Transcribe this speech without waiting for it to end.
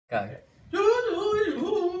Go.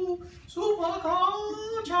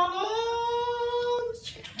 Supercar Challenge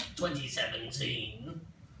 2017.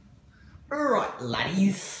 Alright,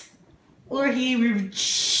 laddies. We're here with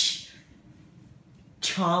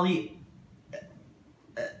Charlie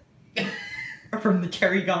from the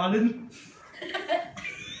Cherry Garden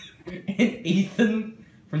and Ethan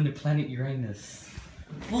from the planet Uranus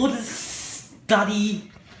for the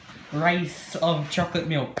study race of chocolate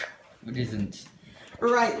milk, which isn't.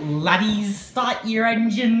 Right, laddies, start your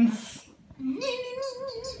engines.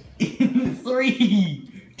 In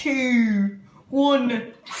 3, 2,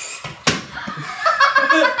 1.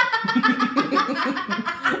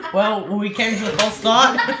 Well, we came to a false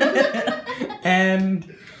start,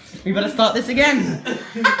 and we better start this again.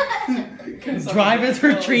 Drivers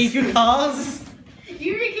retrieve your cars.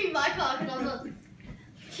 You retrieve my car because I'm not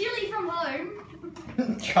Chili from home.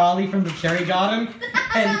 Charlie from the Cherry Garden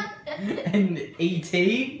and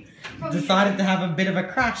E.T. decided to have a bit of a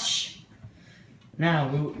crash. Now,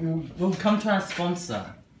 we'll come to our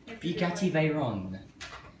sponsor, Bugatti Veyron.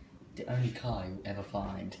 The only car you'll ever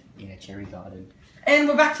find in a cherry garden. And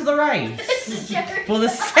we're back to the race for the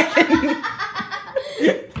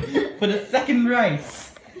second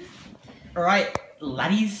race. All right,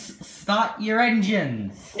 laddies, start your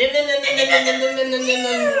engines.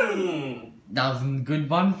 That was a good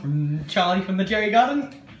one from Charlie from the Cherry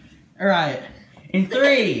Garden. All right, in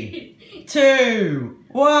 3, 2,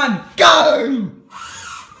 1, go!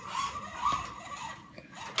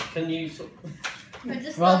 Can you...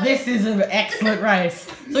 Well, this is an excellent race.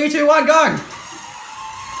 3, 2, 1, go!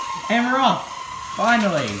 And we're off.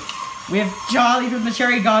 Finally, we have Charlie from the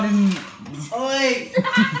Cherry Garden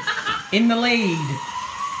in the lead.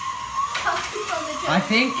 I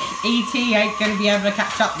think E.T. ain't going to be able to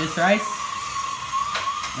catch up this race.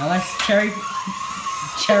 Unless Cherry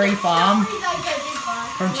Farm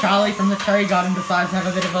from Charlie from the Cherry Garden decides to have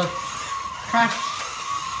a bit of a crash.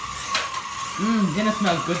 Dinner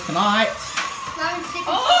smells good tonight.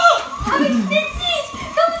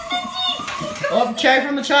 Oh, Cherry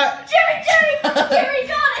from the Cherry got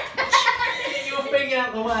it! Get your thing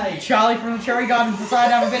out the way. Charlie from the Cherry Garden decided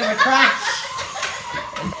to have a bit of a crash.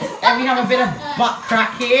 And we have a bit of butt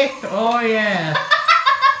crack here. Oh yeah.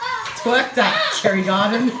 Twerk that, Cherry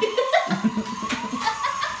Garden.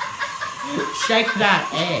 Shake that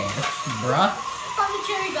ass, bruh. From the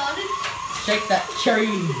Cherry Garden. Shake that cherry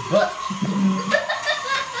butt.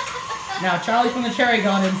 Now, Charlie from the Cherry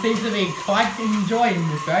Garden seems to be quite enjoying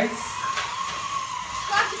this race.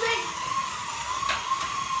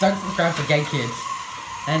 Don't subscribe to Gay Kids.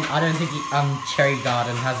 And I don't think Cherry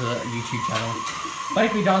Garden has a YouTube channel. But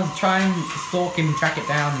if he does, try and stalk him, track it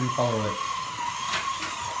down, and follow it.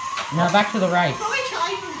 Now back to the race. Probably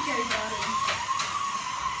Charlie from the Cherry Garden.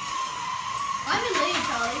 I'm in lead,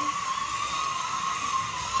 Charlie.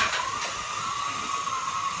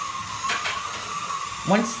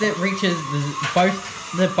 Once it reaches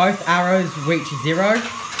both arrows reach 0,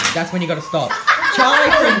 that's when you gotta stop.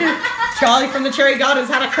 Charlie from the Cherry Garden's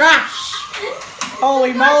had a crash.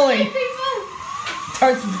 Holy moly!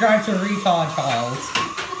 Don't subscribe to Retard Child.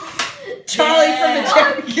 Charlie from the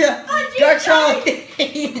Cherry Garden. Go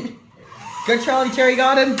Charlie! Go Charlie Cherry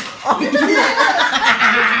Garden. Oh,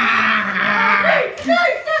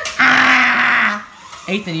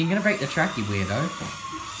 Ethan, you're gonna break the track, you weirdo.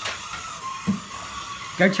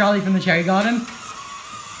 Go Charlie from the Cherry Garden.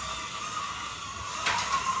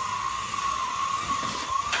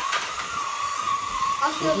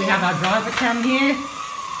 We have our driver cam here.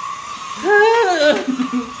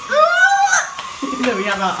 Then we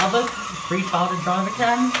have our other retarded driver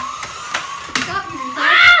cam.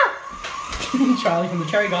 Charlie from the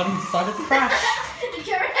Cherry Garden decided to crash. The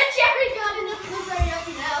Cherry Garden doesn't look very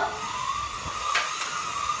happy now.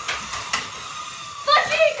 Fuck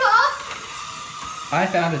you, car! I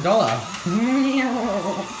found $1.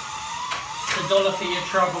 It's $1 for your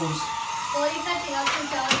troubles. Well, you're catching up to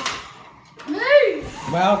Charlie. Move!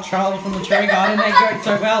 Well, Charlie from the Cherry Garden ain't going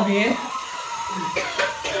so well here.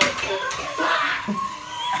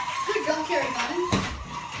 Good job, Cherry Garden.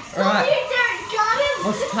 Alright. Cherry Garden!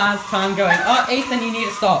 What's time going? Oh, Ethan, you need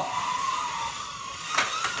to stop.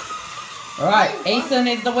 Alright, Ethan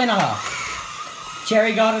is the winner.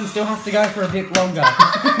 Cherry Garden still has to go for a bit longer.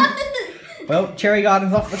 Well, Cherry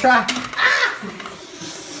Garden's off the track.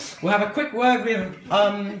 We'll have a quick word with,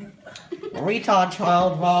 Retard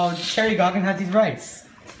Child while Cherry Garden has his race.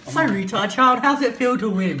 So, Retard Child, how's it feel to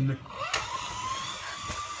win?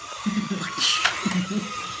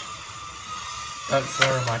 Don't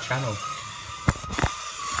swear on my channel.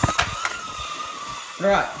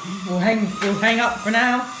 Right, we'll hang up for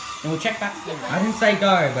now. And we'll check back. I didn't say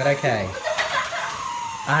go, but okay.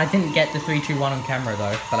 I didn't get the 3, 2, 1 on camera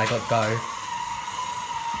though, but I got go.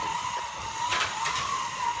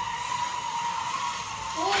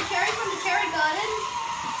 Oh, Cherry from the Cherry Garden.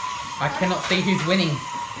 I cannot see who's winning.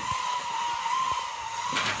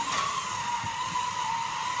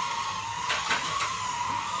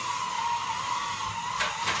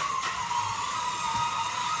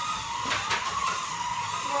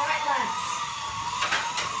 Right, lads.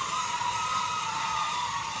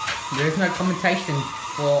 There is no commentation,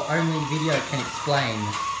 for only video can explain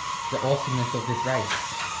the awesomeness of this race.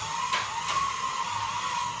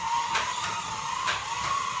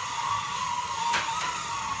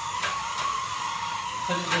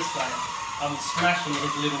 Put it this way. I'm smashing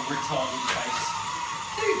his little retarded face.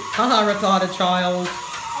 Dude, Haha, retarded child.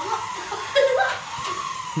 I'm not.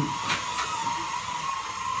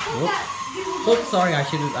 Whoops. That little boy. Oops, sorry, I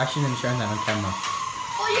shouldn't have shown that on camera.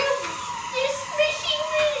 Oh, you're smishing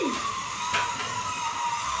me.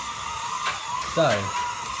 So,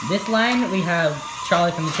 this lane we have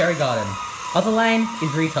Charlie from the Cherry Garden. Other lane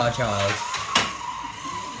is Retard Child.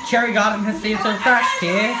 Cherry Garden has seemed to have crashed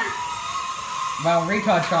here, while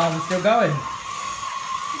Retard Child is still going.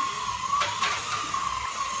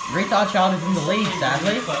 Retard Child is in the lead,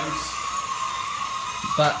 sadly,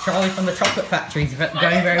 but Charlie from the Chocolate Factory is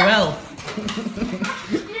going very well.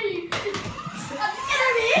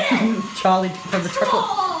 Charlie from the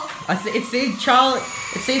Chocolate... It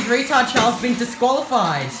seems Retard Child's been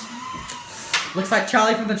disqualified. Looks like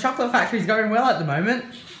Charlie from the Chocolate Factory is going well at the moment.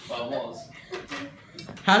 Well, it was.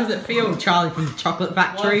 How does it feel, Charlie from the Chocolate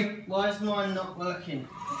Factory? Why is mine not working?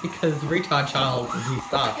 Because Retard Child is his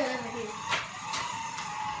stuff.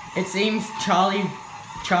 It seems Charlie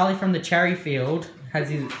from the Cherry Field has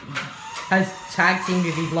tag teamed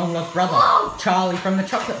with his long lost brother, Charlie from the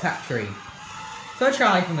Chocolate Factory. So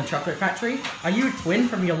Charlie from the Chocolate Factory, are you a twin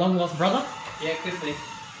from your long lost brother? Yeah, it could be.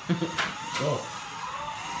 Sure.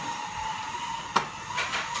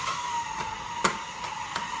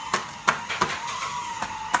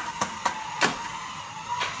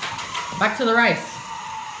 Back to the race.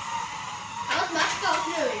 How's Mascot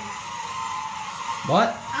doing?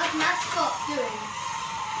 What? How's Mascot doing?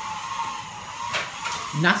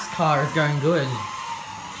 NASCAR is going good.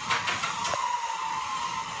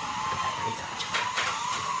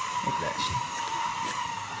 Look at that shit.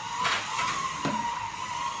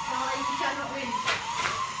 Charlie, you cannot win.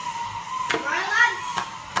 Right, lads?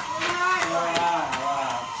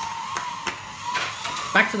 Alright.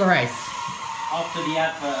 Back to the race. After the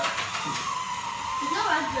advert. There's no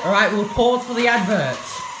advert. Alright, we'll pause for the advert.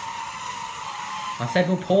 I said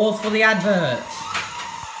we'll pause for the advert.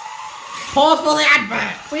 Pause for the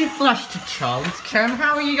advert! We've flushed to Charlie's cam.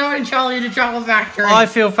 How are you going, Charlie, to Chocolate Factory? I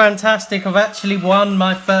feel fantastic. I've actually won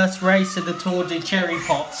my first race at the Tour de Cherry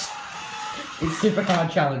Pots. It's Supercar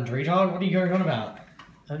Challenge, retard. What are you going on about?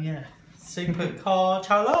 Oh yeah. Supercar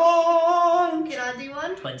Challenge! Can I do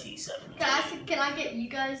one? 27. Can I get you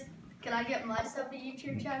guys? Can I get myself a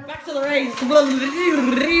YouTube channel? Back to the race.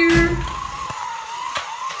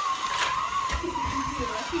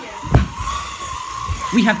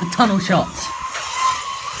 We have the tunnel shots.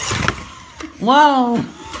 Whoa!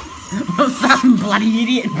 Some bloody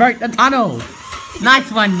idiot broke the tunnel.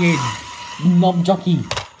 Nice one, you knob jockey.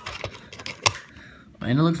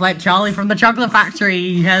 And it looks like Charlie from the Chocolate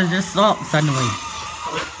Factory has just stopped suddenly. I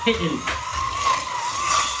was pitting.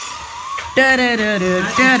 Da da da da I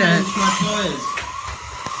da da. changed my tyres.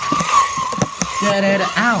 Da da da.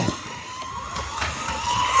 Ow!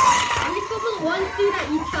 How many Formula 1 do that,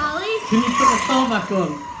 you Charlie? Can you put the car back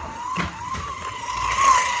on?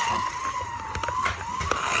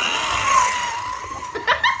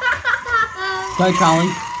 Go,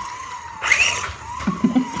 Charlie.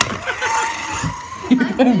 You're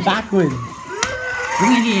going backwards.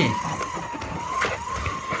 Bring it here.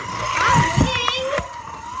 I'm winning.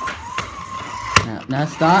 Now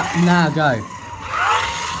start. Now go.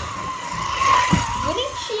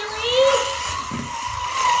 Winning Chili.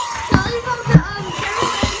 Charlie from the Cherry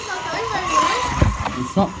Garden's not going very well.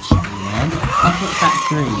 It's not Cherry, man. Chocolate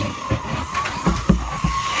Factory.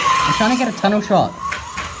 I'm trying to get a tunnel shot.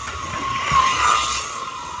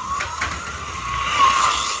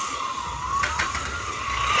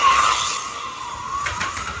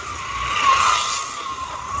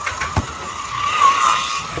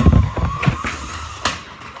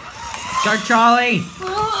 Go, Charlie!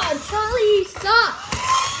 Oh, Charlie, you suck.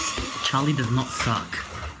 Charlie does not suck.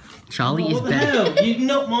 Charlie is What the better. hell? You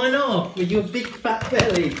knocked mine off with your big fat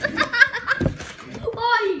belly.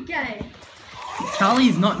 Why are you gay?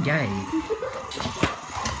 Charlie's not gay.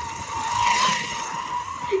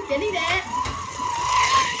 Getting there.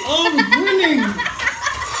 Oh, I'm winning!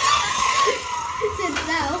 Sit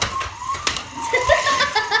now.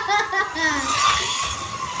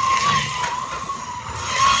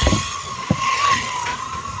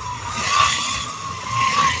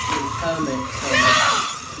 Hermit.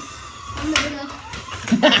 I'm the winner.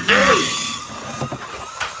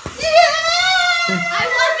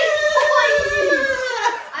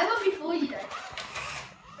 I won before you though.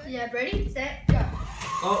 Yeah, ready, set, go.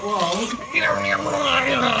 Oh, whoa.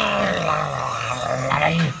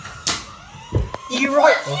 You're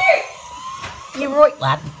right. You're right,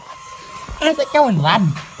 lad. How's it going, lad?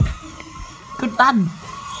 Good lad.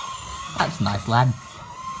 That's nice, lad.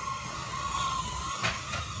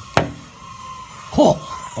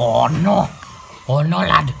 Oh no. Oh no,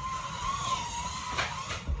 lad.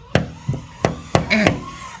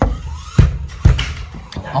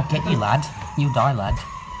 I'll get you, lad. You die, lad.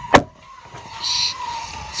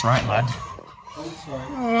 That's right, lad. Oh, sorry.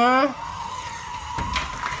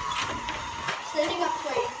 Standing up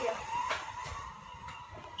straight here.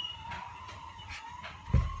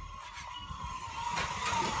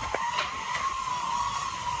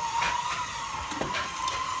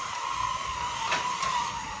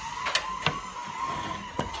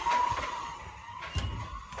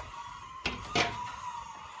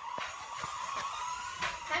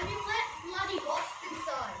 Have you let bloody wasp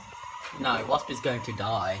inside? No, Wasp is going to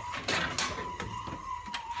die.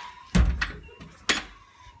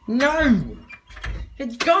 No!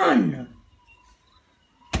 It's gone!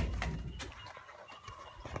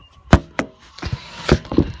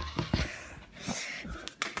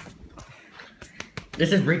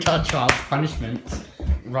 This is retard child's punishment.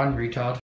 Run, retard.